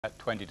At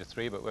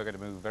 20-3, but we're going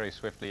to move very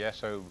swiftly.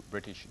 SO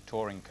British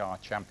Touring Car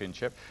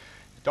Championship.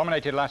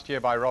 Dominated last year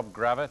by Rob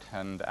Gravett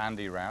and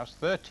Andy Rouse.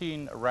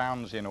 13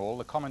 rounds in all.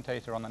 The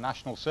commentator on the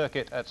national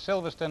circuit at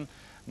Silverstone,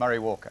 Murray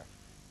Walker.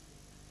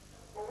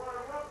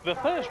 The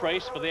first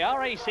race for the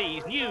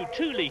RAC's new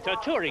 2-litre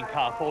touring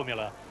car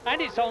formula, and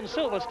it's on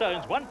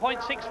Silverstone's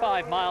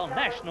 1.65-mile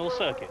national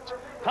circuit.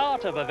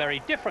 Part of a very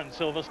different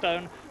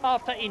Silverstone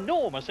after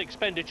enormous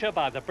expenditure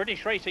by the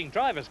British Racing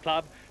Drivers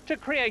Club to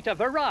create a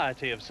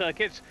variety of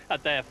circuits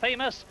at their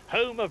famous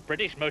home of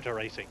British motor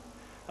racing.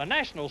 The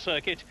national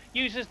circuit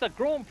uses the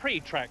Grand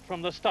Prix track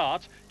from the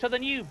start to the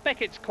new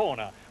Beckett's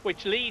Corner,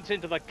 which leads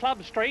into the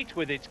club straight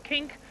with its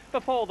kink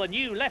before the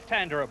new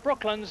left-hander at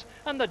Brooklands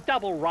and the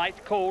double right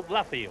called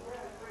Luffield.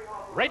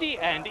 Ready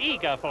and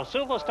eager for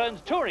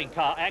Silverstone's touring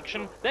car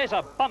action, there's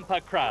a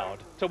bumper crowd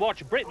to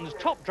watch Britain's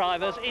top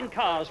drivers in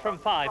cars from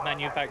 5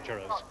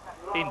 manufacturers.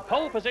 In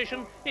pole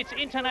position, it's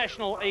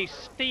international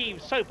ace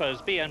Steve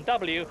Soper's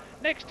BMW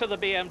next to the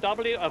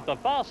BMW of the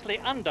vastly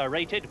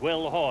underrated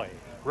Will Hoy.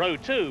 Row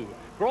 2,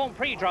 Grand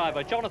Prix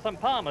driver Jonathan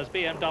Palmer's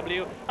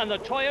BMW and the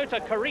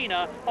Toyota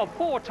Carina of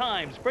 4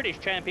 times British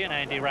champion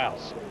Andy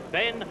Rouse.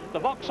 Then the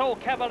Vauxhall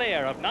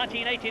Cavalier of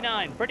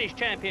 1989 British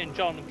champion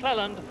John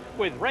Cleland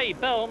with Ray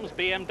Belm's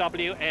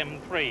BMW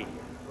M3.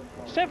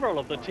 Several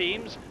of the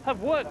teams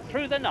have worked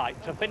through the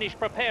night to finish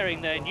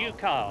preparing their new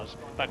cars,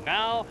 but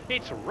now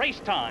it's race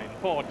time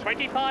for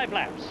 25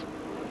 laps.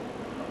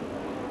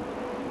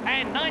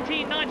 And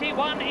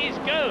 1991 is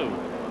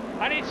go.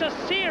 And it's a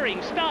searing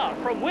start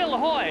from Will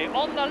Hoy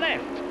on the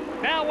left.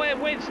 Now we're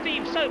with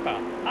Steve Soper.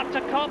 Up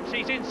to Copse,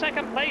 he's in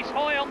second place,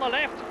 Hoy on the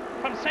left.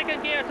 From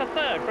second gear to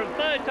third, from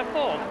third to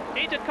fourth,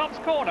 into Copse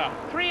corner,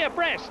 3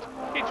 abreast.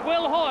 It's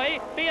Will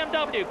Hoy,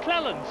 BMW,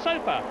 Cleland,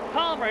 Soper,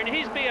 Palmer in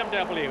his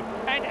BMW,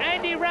 and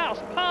Andy Rouse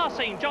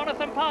passing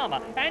Jonathan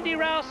Palmer. Andy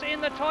Rouse in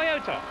the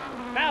Toyota.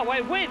 Now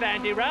we're with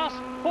Andy Rouse,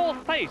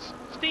 4th place.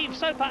 Steve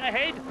Soper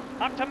ahead,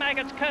 up to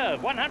Maggott's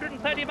curve,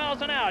 130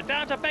 miles an hour,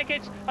 down to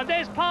Beckett's, and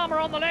there's Palmer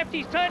on the left,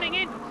 he's turning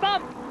in,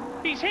 thump!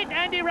 He's hit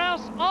Andy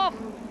Rouse, off!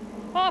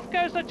 Off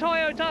goes the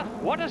Toyota.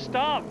 What a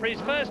start for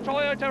his first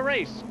Toyota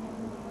race.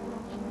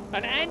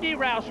 And Andy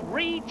Rouse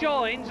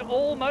rejoins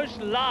almost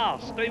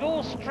last. They've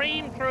all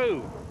streamed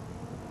through.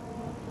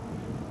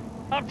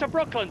 Up to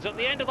Brooklands at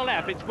the end of the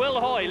lap, it's Will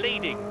Hoy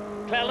leading.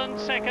 Cleland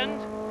second,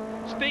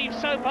 Steve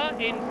Soper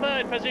in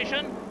 3rd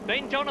position,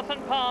 then Jonathan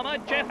Palmer,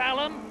 Jeff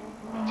Allen,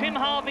 Tim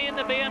Harvey in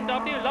the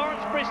BMW,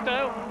 Lawrence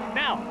Bristow.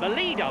 Now, the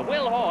leader,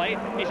 Will Hoy,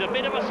 is a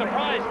bit of a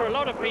surprise for a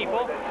lot of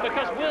people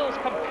because Will's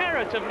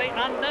comparatively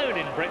unknown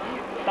in Britain,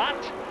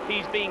 but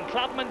he's been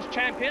Clubman's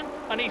champion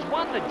and he's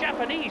won the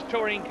Japanese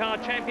Touring Car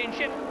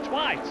Championship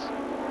twice.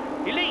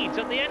 He leads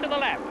at the end of the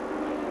lap.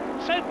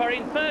 Soper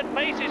in 3rd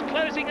place is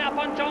closing up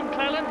on John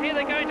Cleland. Here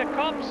they're going to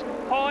Copse,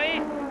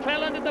 Hoy,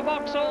 Cleland at the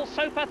Vauxhall,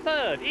 Soper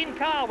 3rd, in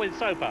car with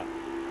Soper.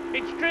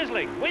 It's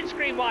drizzling,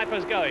 windscreen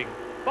wipers going.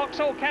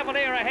 Vauxhall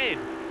Cavalier ahead,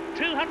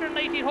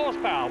 280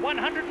 horsepower,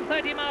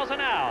 130 miles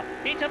an hour,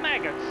 into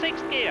Maggott,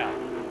 6th gear.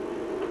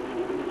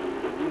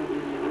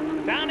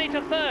 Down into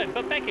 3rd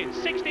for Beckett,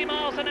 60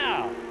 miles an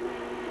hour.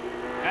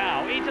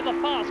 Now into the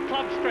fast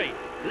club straight.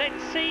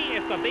 Let's see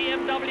if the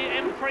BMW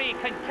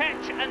M3 can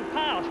catch and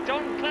pass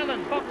John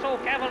Cleland's Vauxhall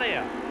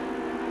Cavalier.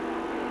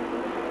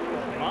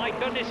 My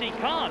goodness, he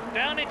can't.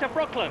 Down into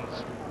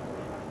Brooklands.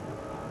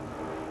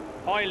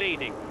 Hoy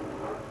leading.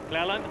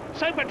 Cleland,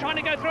 Soper trying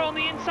to go through on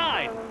the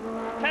inside.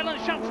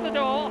 Cleland shuts the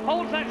door,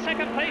 holds that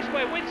 2nd place.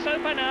 We're with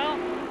Soper now.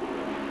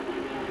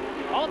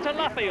 On to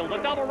Luffield, the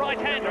double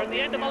right-hander at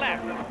the end of the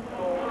lap.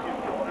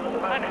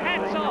 And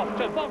hats off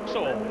to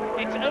Vauxhall.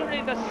 It's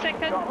only the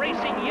 2nd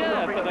racing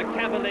year for the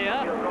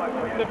Cavalier.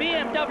 The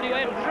BMW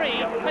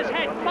M3 has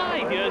had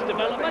 5 years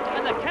development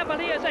and the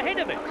Cavalier's ahead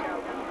of it.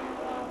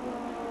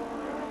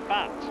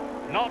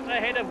 But not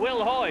ahead of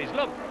Will Hoy's.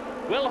 Look,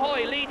 Will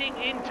Hoy leading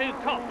into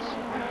Copse.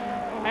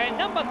 And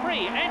number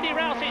 3, Andy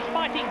Rouse is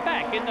fighting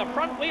back in the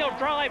front-wheel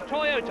drive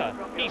Toyota.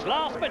 He's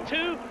last but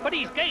 2, but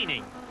he's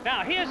gaining.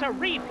 Now here's a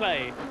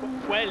replay.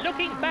 We're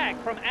looking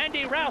back from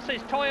Andy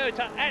Rouse's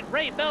Toyota at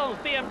Ray Bell's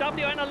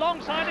BMW, and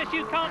alongside us,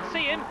 you can't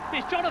see him,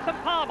 is Jonathan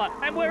Palmer,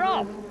 and we're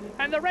off.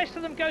 And the rest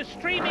of them go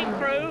streaming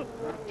through.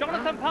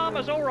 Jonathan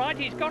Palmer's all right,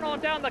 he's gone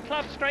on down the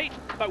club straight,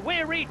 but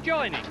we're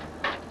rejoining.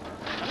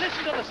 And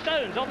listen to the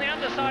stones on the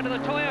underside of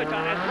the Toyota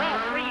as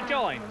Rouse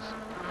rejoins.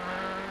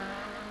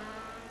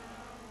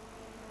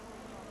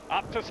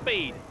 Up to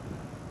speed.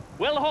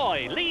 Will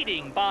Hoy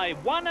leading by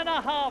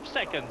 1.5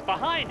 seconds.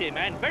 Behind him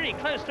and very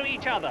close to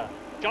each other,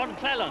 John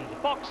Cleland,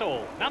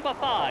 Vauxhall, number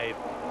 5.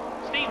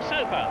 Steve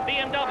Soper,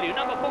 BMW,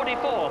 number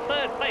 44,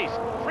 3rd place.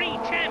 3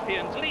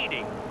 champions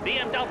leading.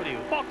 BMW,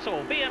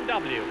 Vauxhall,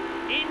 BMW.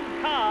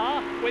 In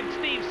car with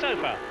Steve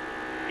Soper.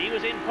 He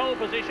was in pole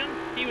position.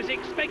 He was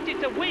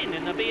expected to win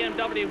in the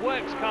BMW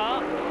Works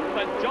car,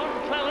 but John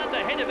Cleland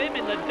ahead of him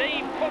in the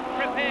Dave Cook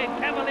prepared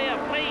Cavalier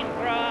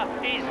flamethrower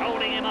is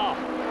holding him off.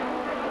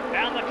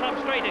 Down the club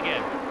straight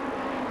again.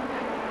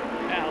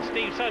 Now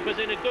Steve Soper's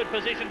in a good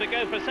position to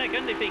go for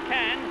 2nd if he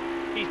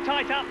can. He's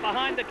tight up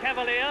behind the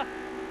Cavalier.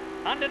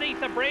 underneath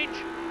the bridge,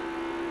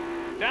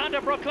 down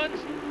to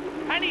Brooklands,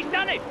 and he's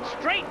done it,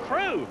 straight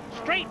through,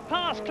 straight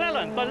past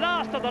Cleland, the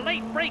last of the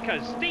late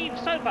breakers. Steve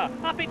Soper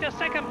up into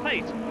second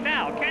place.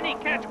 Now, can he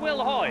catch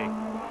Will Hoy?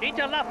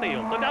 Into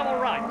Luffield, the double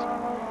right.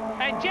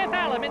 And Jeff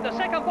Allen in the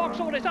second box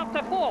all is up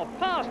to fourth,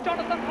 past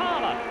Jonathan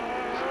Palmer.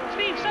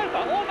 Steve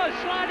Soper almost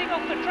sliding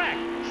off the track,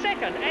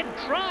 second, and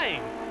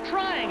trying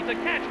to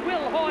catch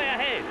Will Hoy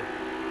ahead.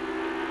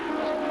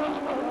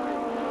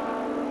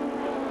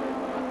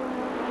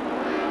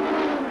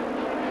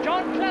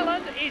 John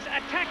Cleland is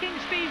attacking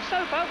Steve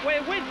Soper.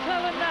 We're with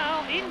Cleland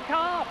now, in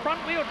car,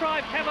 front-wheel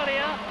drive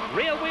Cavalier,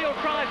 rear-wheel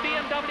drive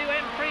BMW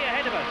M3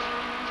 ahead of us.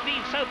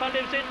 Steve Soper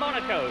lives in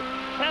Monaco.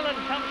 Cleland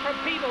comes from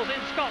Peebles in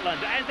Scotland,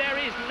 and there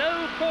is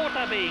no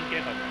quarter being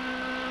given.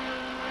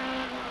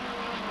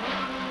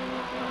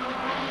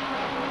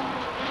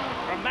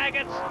 From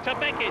Maggots to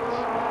Beckett's.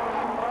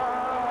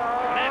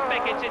 And at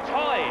Beckett's, it's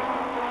Hoy.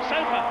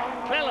 Soper,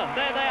 Cleland,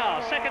 there they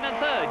are, second and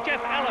third.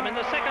 Jeff Allen in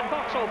the second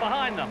Vauxhall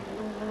behind them.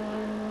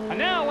 And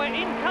now we're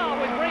in car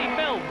with Ray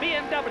Bell,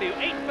 BMW,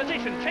 8th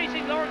position,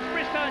 chasing Lawrence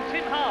Bristow and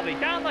Tim Harvey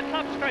down the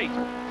club straight.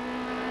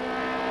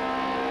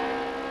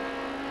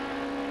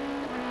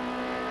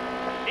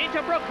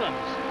 Into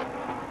Brooklands.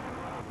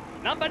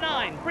 Number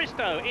 9,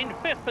 Bristow in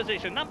 5th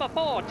position. Number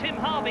 4, Tim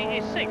Harvey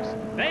is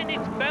 6th. Then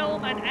it's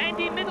Belm and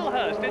Andy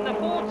Middlehurst in the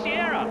Ford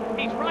Sierra.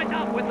 He's right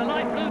up with the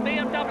light blue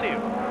BMW.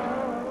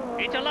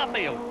 Into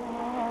Luffield.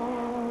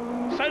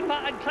 Soper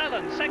and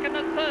Cleland, second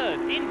and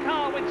third. In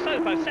car with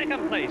Soper,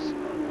 second place.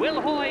 Will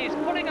Hoy is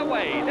pulling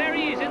away. There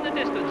he is in the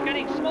distance,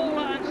 getting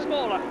smaller and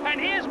smaller. And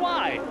here's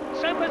why.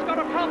 Soper's got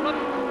a problem.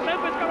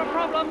 Soper's got a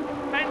problem.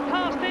 And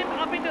past him,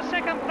 up into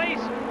second place,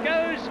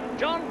 goes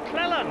John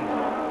Cleland.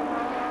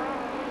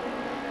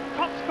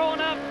 Cops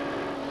corner.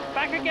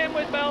 Back again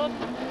with Bell.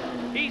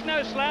 He's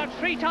no slouch.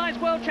 3 times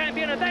world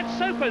champion, and that's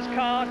Soper's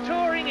car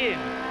touring in.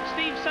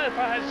 Steve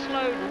Soper has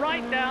slowed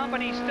right down,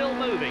 but he's still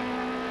moving.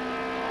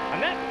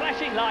 And that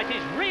flashing light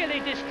is really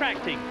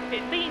distracting.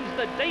 It means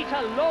the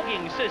data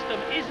logging system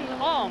isn't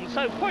on,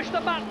 so push the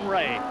button,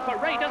 Ray.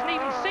 But Ray doesn't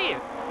even see it.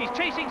 He's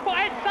chasing spot,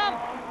 and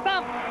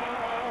thump!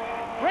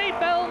 Ray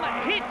Belm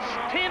hits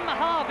Tim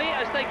Harvey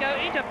as they go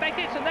into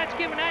Beckett's, and that's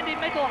given Andy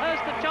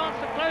Middlehurst the chance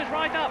to close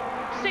right up.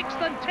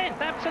 6th and 10th,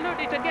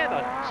 absolutely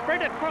together,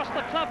 spread across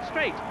the club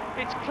straight.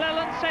 It's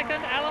Cleland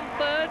second, Allen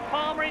third,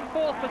 Palmer in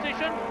 4th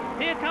position.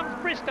 Here comes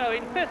Bristow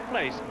in 5th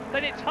place.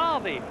 Then it's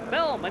Harvey,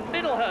 Belm and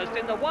Middlehurst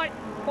in the white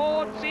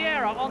Ford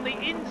Sierra on the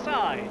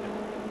inside.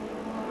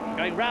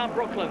 Going round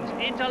Brooklands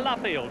into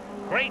Luffield.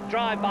 Great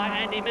drive by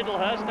Andy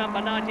Middlehurst, number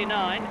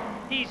 99.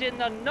 He's in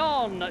the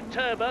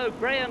non-turbo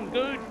Graham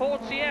Good Ford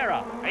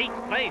Sierra,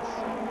 8th place.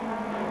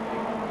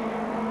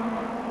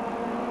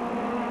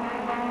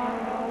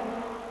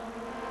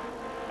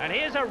 And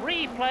here's a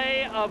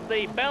replay of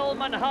the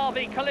Belm and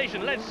Harvey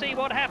collision. Let's see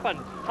what happened.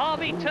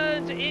 Harvey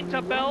turns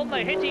into Belm.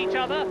 They hit each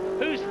other.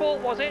 Whose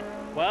fault was it?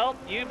 Well,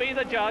 you be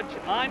the judge.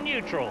 I'm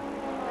neutral.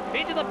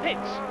 Into the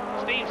pits,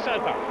 Steve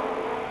Soper.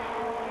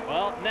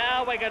 Well,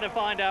 now we're going to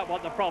find out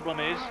what the problem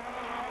is.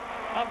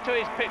 Up to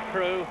his pit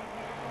crew.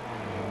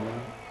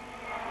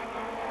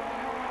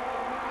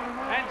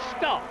 And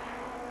stop.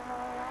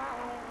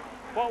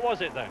 What was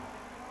it then?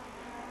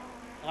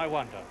 I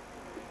wonder.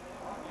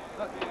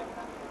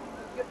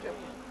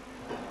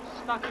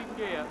 Stuck in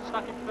gear,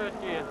 stuck in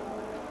 3rd gear.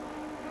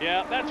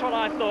 Yeah, that's what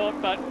I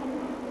thought, but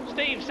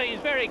Steve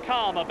seems very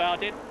calm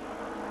about it.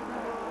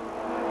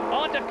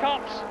 On to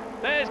Cops.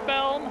 There's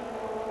Belm,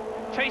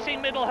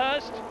 chasing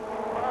Middlehurst.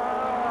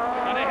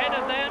 And ahead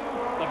of them,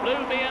 the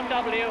blue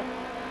BMW,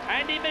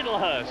 Andy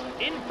Middlehurst.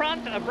 In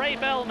front of Ray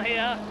Belm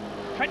here,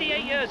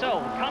 28 years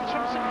old, comes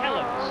from St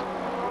Helens.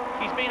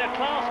 He's been a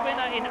class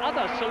winner in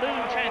other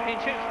saloon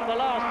championships for the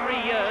last 3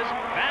 years.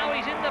 Now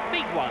he's in the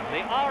big one,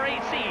 the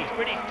RAC's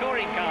British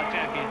Touring Car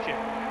Championship.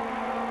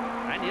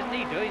 And isn't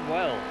he doing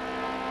well?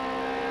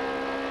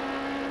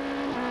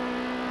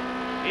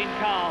 In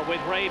car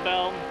with Ray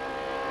Belm.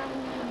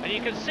 And you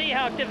can see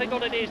how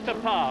difficult it is to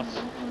pass.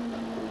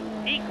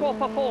 Equal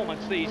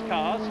performance, these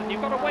cars, and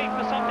you've got to wait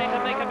for somebody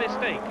to make a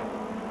mistake.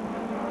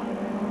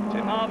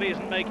 Tim Harvey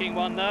isn't making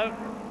one, though.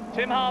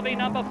 Tim Harvey,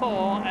 number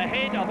 4,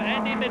 ahead of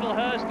Andy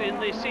Middlehurst in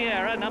the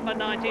Sierra, number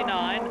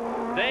 99.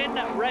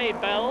 Then Ray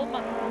Belm,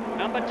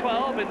 number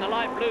 12, in the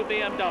light blue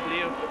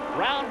BMW.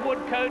 Round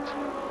Woodcote,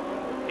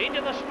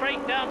 into the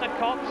straight down to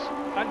Cops,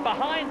 and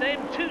behind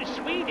them 2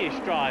 Swedish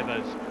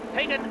drivers.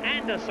 Hagen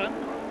Andersson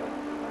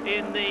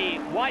in the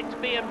white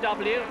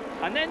BMW,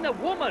 and then the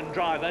woman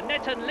driver,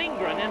 Netton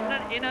Lindgren,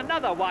 in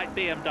another white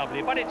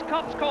BMW, but it's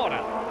Cops'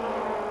 corner.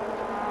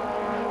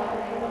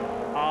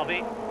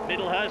 Harvey,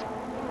 Middlehurst,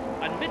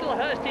 and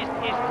Middlehurst is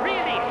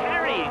really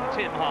harrying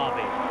Tim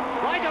Harvey.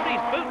 Right on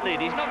his boot lid,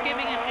 he's not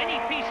giving him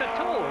any peace at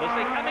all as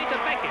they come into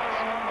Beckett's.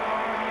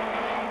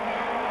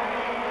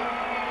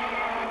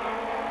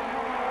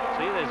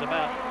 See, there's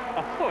about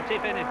a foot,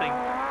 if anything,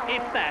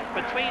 if that,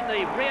 between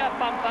the rear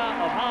bumper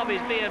of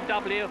Harvey's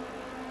BMW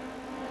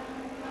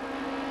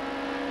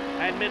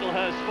and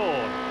Middlehurst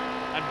Ford.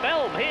 And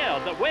Belm here,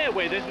 that we're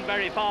with, isn't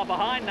very far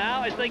behind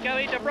now as they go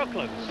into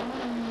Brooklands.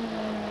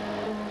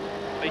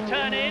 They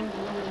turn in,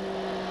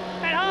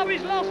 and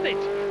Harvey's lost it.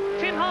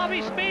 Tim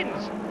Harvey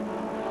spins.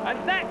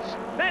 And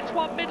that's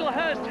what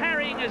Middlehurst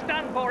harrying has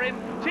done for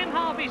him. Tim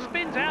Harvey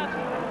spins out,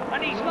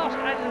 and he's lost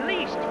at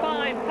least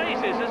 5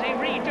 places as he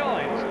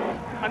rejoins.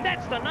 And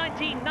that's the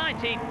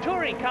 1990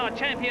 touring car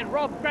champion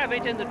Rob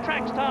Gravitt in the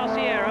Trackstar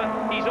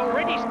Sierra. He's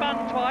already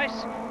spun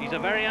twice. He's a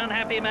very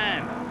unhappy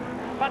man.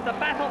 But the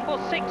battle for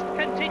 6th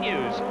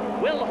continues.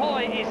 Will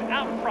Hoy is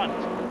out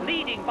front,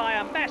 leading by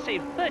a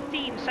massive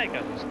 13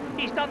 seconds.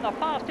 He's done the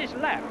fastest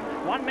lap,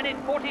 1 minute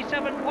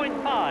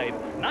 47.5,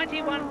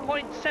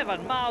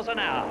 91.7 miles an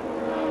hour.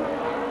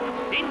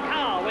 In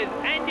car with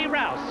Andy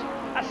Rouse,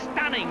 a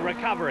stunning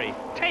recovery,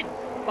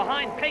 10th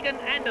behind Pegan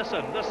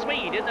Anderson, the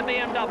Swede in the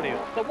BMW,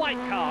 the white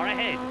car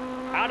ahead,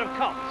 out of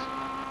Cox.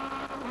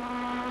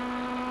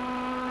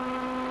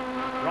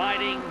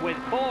 Riding with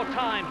 4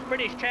 times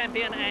British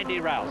champion Andy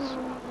Rouse.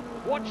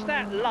 Watch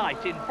that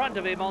light in front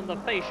of him on the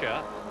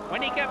fascia.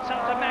 When he gets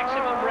up to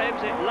maximum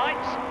revs, it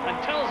lights and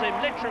tells him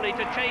literally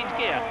to change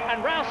gear.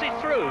 And Rouse is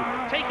through,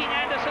 taking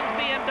Anderson's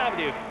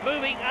BMW,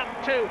 moving up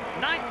to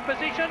 9th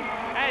position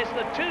as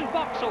the 2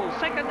 Vauxhalls,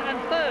 2nd and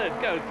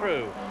 3rd, go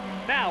through.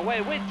 Now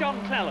we're with John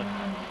Cleland.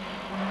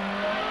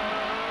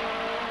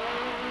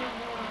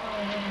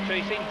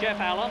 Chasing Jeff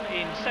Allen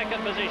in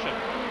 2nd position.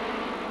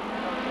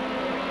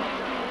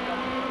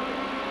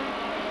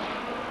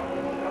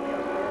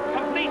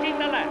 Completing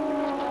the lap.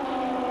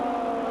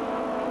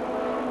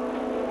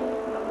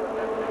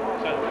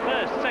 So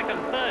 1st, 2nd,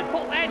 3rd,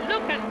 4th,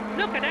 and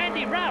look at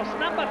Andy Rouse,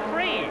 number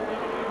 3.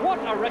 What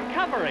a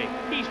recovery.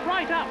 He's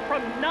right up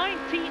from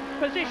 19th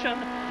position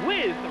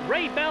with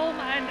Ray Belm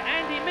and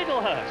Andy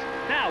Middlehurst.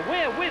 Now,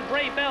 we're with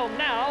Ray Belm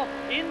now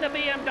in the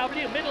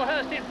BMW,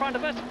 Middlehurst in front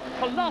of us.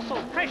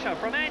 Colossal pressure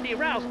from Andy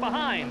Rouse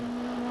behind.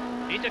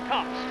 Into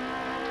Cox.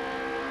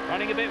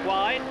 Running a bit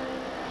wide.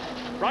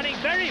 Running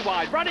very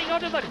wide, running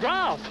onto the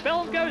grass.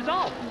 Belm goes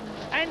off.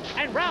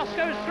 And Rouse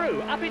goes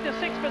through, up into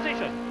 6th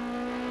position.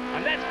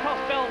 And that's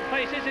cost Belm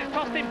places. It's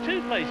cost him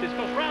 2 places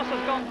because Rouse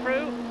has gone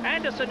through.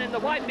 Anderson in the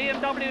white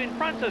BMW in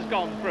front has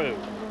gone through.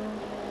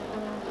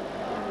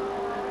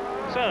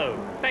 So,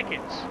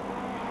 Beckett's.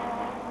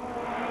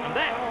 And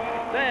that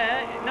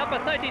there, number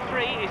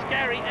 33 is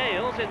Gary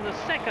Ailes in the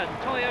 2nd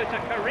Toyota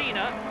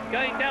Carina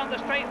going down the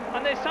straight.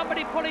 And there's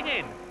somebody pulling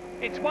in.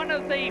 It's one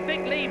of the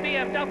Big Lee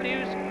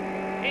BMWs.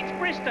 It's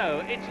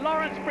Bristow. It's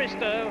Lawrence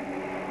Bristow.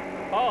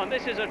 Oh, and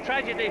this is a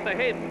tragedy for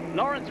him.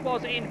 Lawrence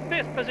was in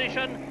 5th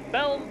position.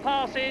 Belm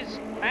passes,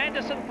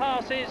 Anderson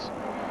passes,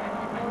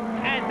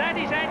 and that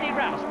is Andy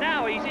Rouse.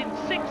 Now he's in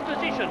 6th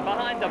position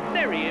behind the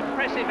very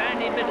impressive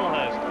Andy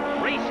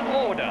Middlehurst. Race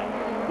order.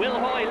 Will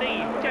Hoy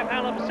leads, Jeff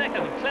Allen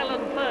 2nd,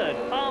 Cleland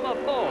 3rd, Palmer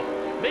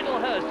 4th,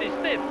 Middlehurst is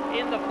 5th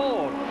in the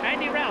Ford.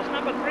 Andy Rouse,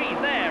 number 3,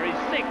 there is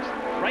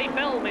 6th. Ray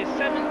Belm is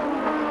 7th.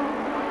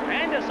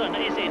 Anderson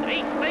is in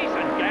 8th place,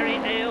 and Gary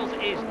Ailes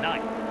is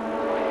 9th.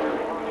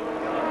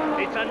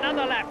 It's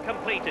another lap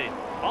completed.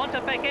 On to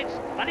Beckett's,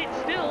 and it's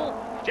still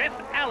Jeff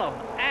Allen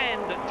and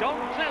John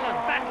Cleland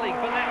battling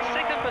for that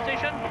 2nd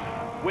position,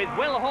 with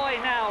Will Hoy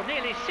now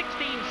nearly 16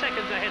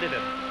 seconds ahead of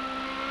him.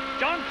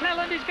 John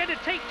Cleland is going to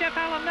take Jeff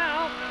Allen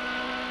now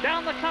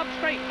down the club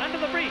straight under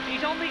the bridge.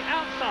 He's on the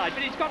outside,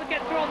 but he's got to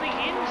get through on the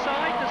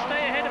inside to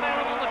stay ahead of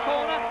Allen on the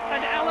corner,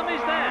 and Allen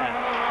is there.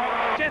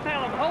 Jeff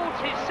Allen holds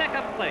his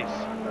 2nd place.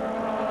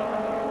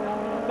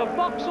 The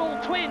Vauxhall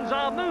twins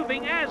are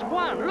moving as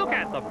one. Look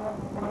at them.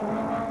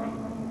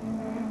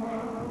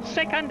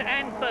 2nd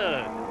and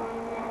 3rd.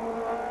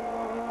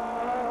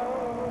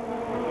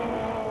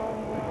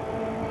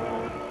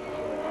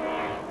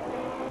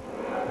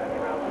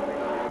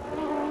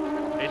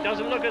 It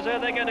doesn't look as though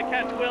they're going to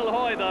catch Will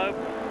Hoy, though.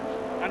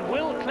 And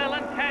will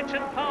Cleland catch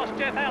and pass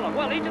Jeff Allen?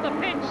 Well, into the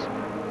pits.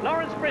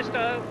 Lawrence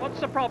Bristow, what's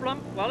the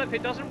problem? Well, if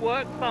it doesn't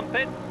work, thump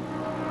it.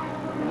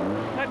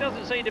 That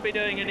doesn't seem to be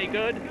doing any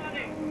good.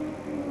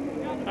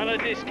 And a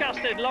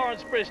disgusted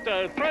Lawrence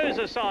Bristow throws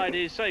aside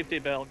his safety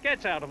belt,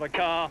 gets out of the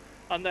car,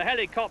 and the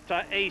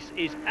helicopter ace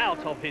is out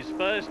of his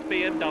 1st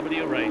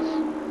BMW race.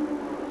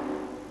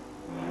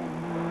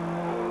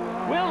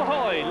 Will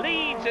Hoy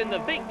leads in the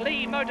Big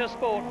Lee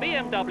Motorsport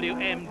BMW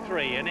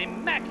M3, an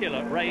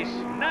immaculate race,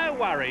 no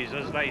worries,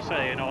 as they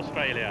say in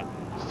Australia.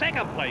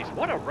 2nd place,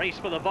 what a race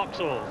for the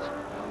Vauxhalls.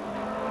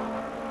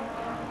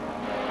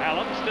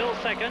 Allen still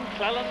 2nd,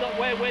 Cleland that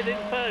we're with in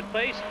 3rd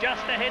place,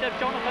 just ahead of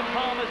Jonathan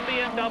Palmer's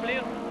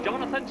BMW.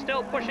 Jonathan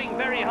still pushing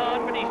very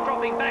hard, but he's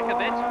dropping back a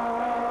bit.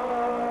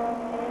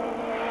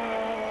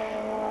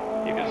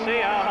 You can see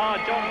how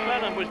hard John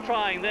Cleland was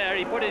trying there.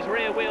 He put his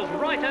rear wheels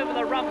right over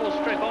the rumble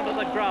strip onto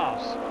the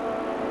grass.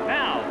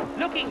 Now,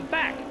 looking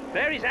back,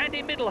 there is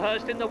Andy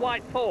Middlehurst in the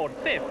white Ford,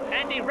 5th.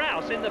 Andy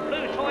Rouse in the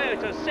blue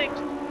Toyota,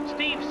 6th.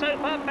 Steve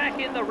Soper back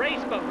in the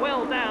race, but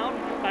well down.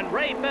 And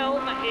Ray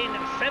Belm in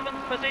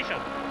 7th position.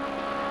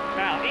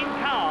 Now, in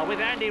car with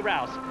Andy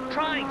Rouse,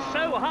 trying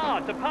so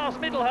hard to pass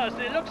Middlehurst,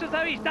 and it looks as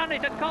though he's done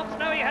it at Copse.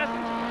 No, he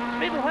hasn't.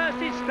 Middlehurst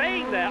is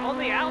staying there on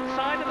the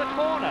outside of the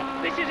corner.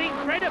 This is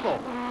incredible.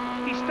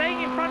 He's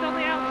staying in front on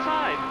the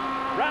outside.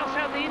 Rouse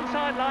had the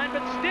inside line,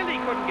 but still he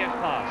couldn't get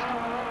past.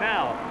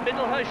 Now,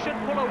 Middlehurst should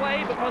pull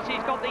away because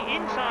he's got the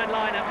inside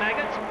line at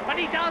Maggots, and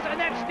he does, and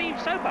that's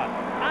Steve Soper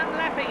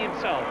unlapping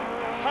himself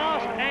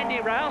past Andy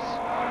Rouse.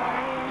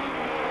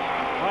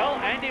 Well,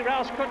 Andy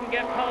Rouse couldn't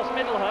get past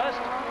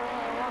Middlehurst,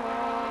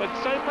 but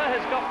Soper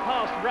has got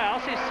past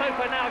Rouse. Is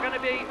Soper now going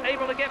to be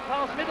able to get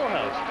past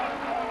Middlehurst?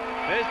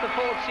 There's the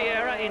Ford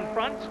Sierra in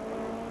front.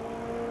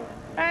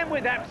 And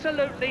with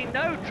absolutely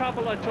no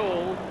trouble at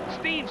all,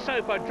 Steve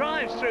Soper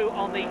drives through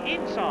on the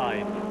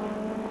inside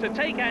to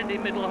take Andy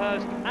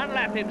Middlehurst,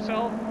 unlap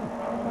himself.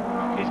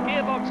 His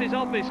gearbox is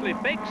obviously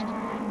fixed,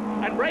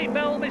 and Ray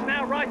Belm is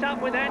now right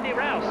up with Andy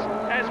Rouse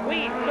as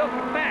we look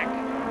back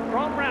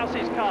from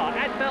Rouse's car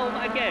at Belm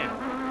again.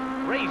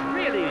 Ray's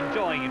really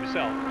enjoying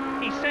himself.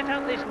 He set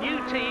up this new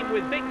team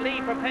with Vic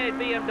Lee prepared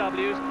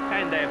BMWs,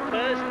 and they're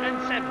first and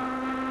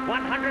seventh,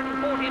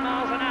 140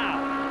 miles an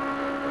hour.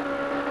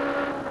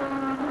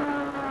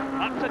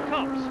 Up to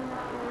Copse.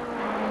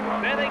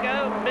 There they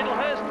go,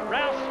 Middlehurst,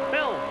 Rouse,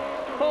 Belm,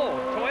 Ford,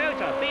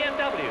 Toyota,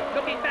 BMW,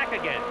 looking back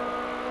again.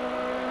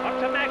 Up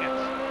to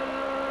Maggots.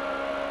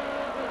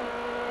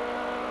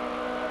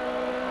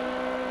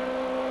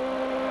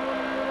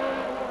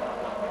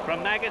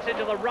 From Maggots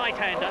into the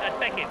right-hander at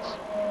Beckett's.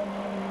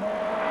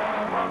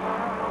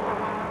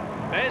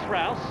 There's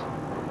Rouse.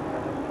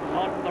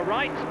 On the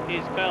right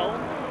is Belm.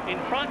 In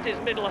front is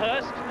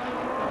Middlehurst.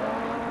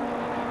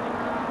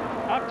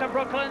 Up to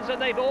Brooklands,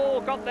 and they've all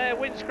got their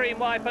windscreen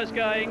wipers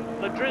going.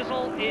 The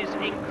drizzle is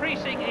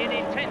increasing in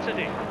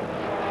intensity.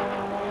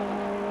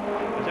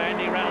 As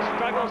Andy Rouse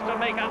struggles to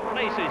make up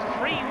places,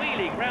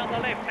 three-wheeling round the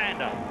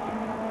left-hander.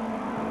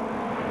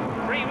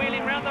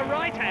 Three-wheeling round the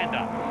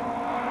right-hander.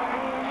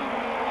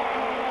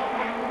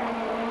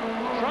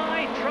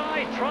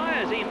 Try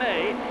as he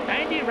may,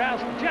 Andy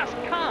Rouse just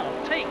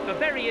can't take the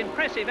very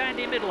impressive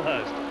Andy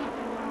Middlehurst.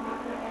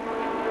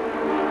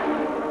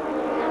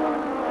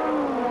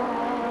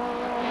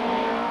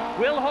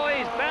 Will Hoy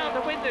is bound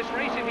to win this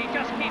race if he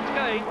just keeps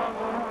going.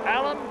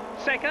 Allen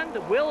second,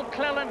 will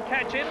Cleland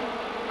catch him?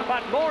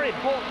 But more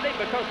importantly,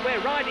 because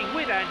we're riding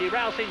with Andy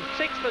Rouse in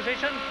sixth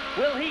position,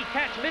 will he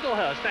catch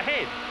Middlehurst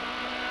ahead?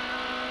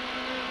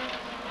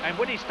 And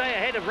would he stay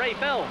ahead of Ray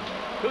Belm,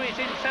 who is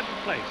in seventh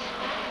place?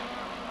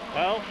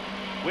 Well,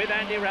 with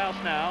Andy Rouse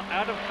now,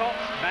 out of Copse,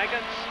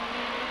 Maggots,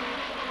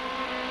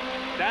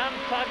 down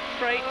Plug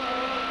Straight,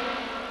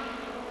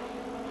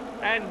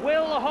 and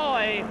Will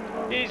Hoy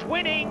is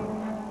winning.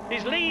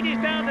 His lead is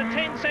down to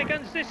 10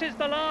 seconds. This is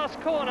the last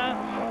corner.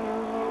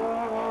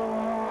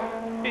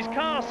 His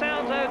car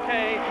sounds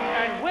okay,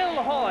 and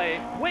Will Hoy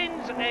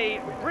wins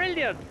a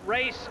brilliant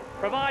race,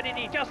 provided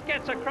he just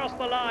gets across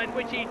the line,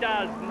 which he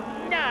does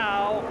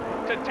now,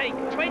 to take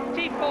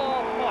 24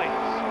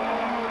 points.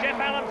 Jeff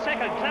Allen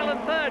second, Cleland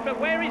third, but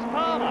where is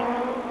Palmer?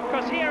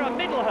 Because here are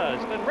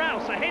Middlehurst and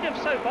Rouse ahead of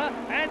Soper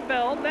and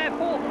Belm. They're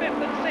fourth,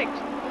 fifth and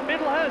sixth.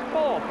 Middlehurst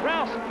fourth,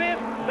 Rouse fifth,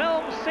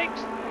 Belm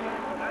sixth.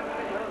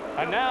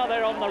 And now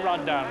they're on the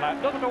rundown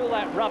lap. Look at all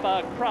that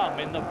rubber crumb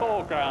in the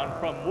foreground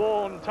from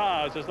worn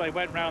tyres as they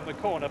went round the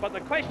corner. But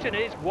the question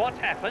is, what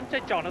happened to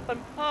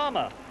Jonathan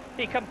Palmer?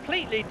 He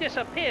completely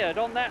disappeared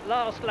on that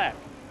last lap.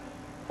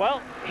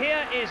 Well,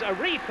 here is a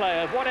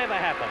replay of whatever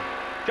happened.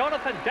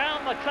 Jonathan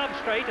down the club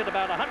straight at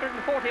about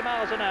 140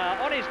 miles an hour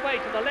on his way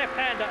to the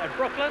left-hander at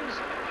Brooklands,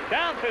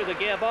 down through the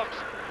gearbox,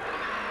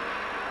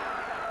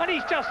 and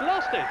he's just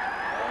lost it.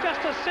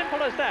 Just as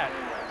simple as that.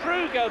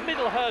 Through go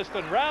Middlehurst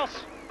and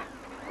Rouse,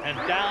 and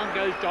down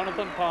goes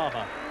Jonathan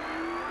Palmer.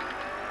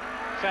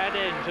 Sad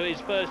end to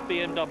his first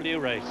BMW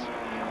race.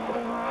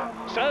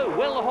 So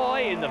Will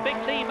Hoy in the Vic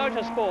Lee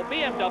Motorsport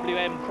BMW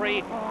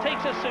M3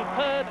 takes a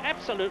superb,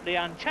 absolutely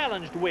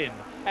unchallenged win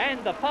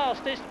and the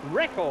fastest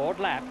record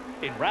lap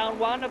in round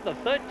one of the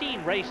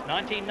 13-race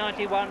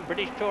 1991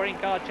 British Touring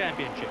Car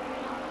Championship.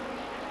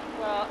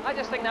 Well, I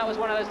just think that was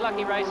one of those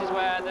lucky races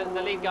where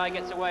the lead guy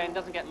gets away and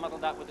doesn't get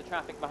muddled up with the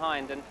traffic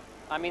behind. And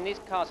I mean, these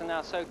cars are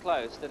now so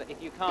close that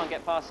if you can't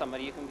get past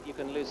somebody, you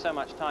can lose so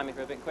much time if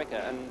you're a bit quicker,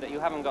 and that you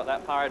haven't got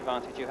that power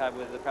advantage you have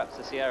with perhaps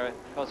the Sierra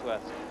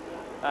Cosworths.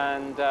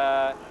 And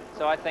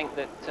so I think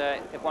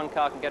that if one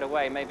car can get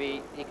away,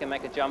 maybe he can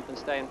make a jump and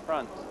stay in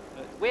front.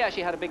 We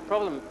actually had a big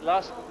problem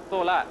last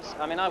 4 laps.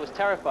 I mean, I was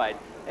terrified.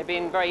 It'd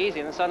been very easy,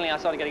 and then suddenly I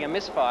started getting a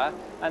misfire,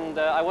 and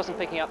I wasn't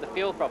picking up the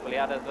fuel properly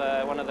out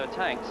of one of the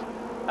tanks.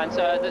 And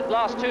so the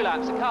last 2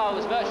 laps, the car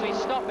was virtually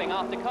stopping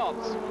after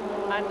Copse.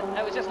 And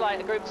it was just like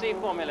a Group C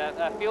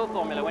formula, fuel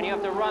formula, when you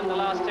have to run the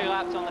last 2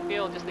 laps on the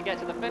fuel just to get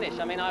to the finish.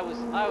 I mean, I was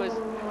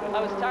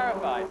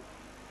terrified.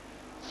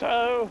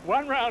 So,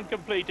 1 round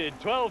completed,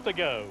 12 to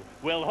go.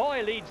 Will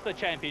Hoy leads the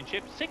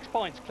championship, 6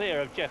 points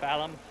clear of Jeff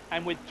Allen,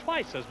 and with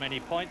twice as many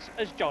points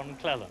as John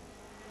Cleland.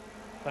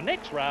 The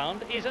next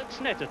round is at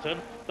Snetterton.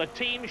 The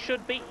team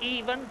should be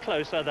even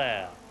closer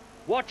there.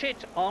 Watch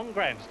it on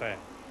Grandstand.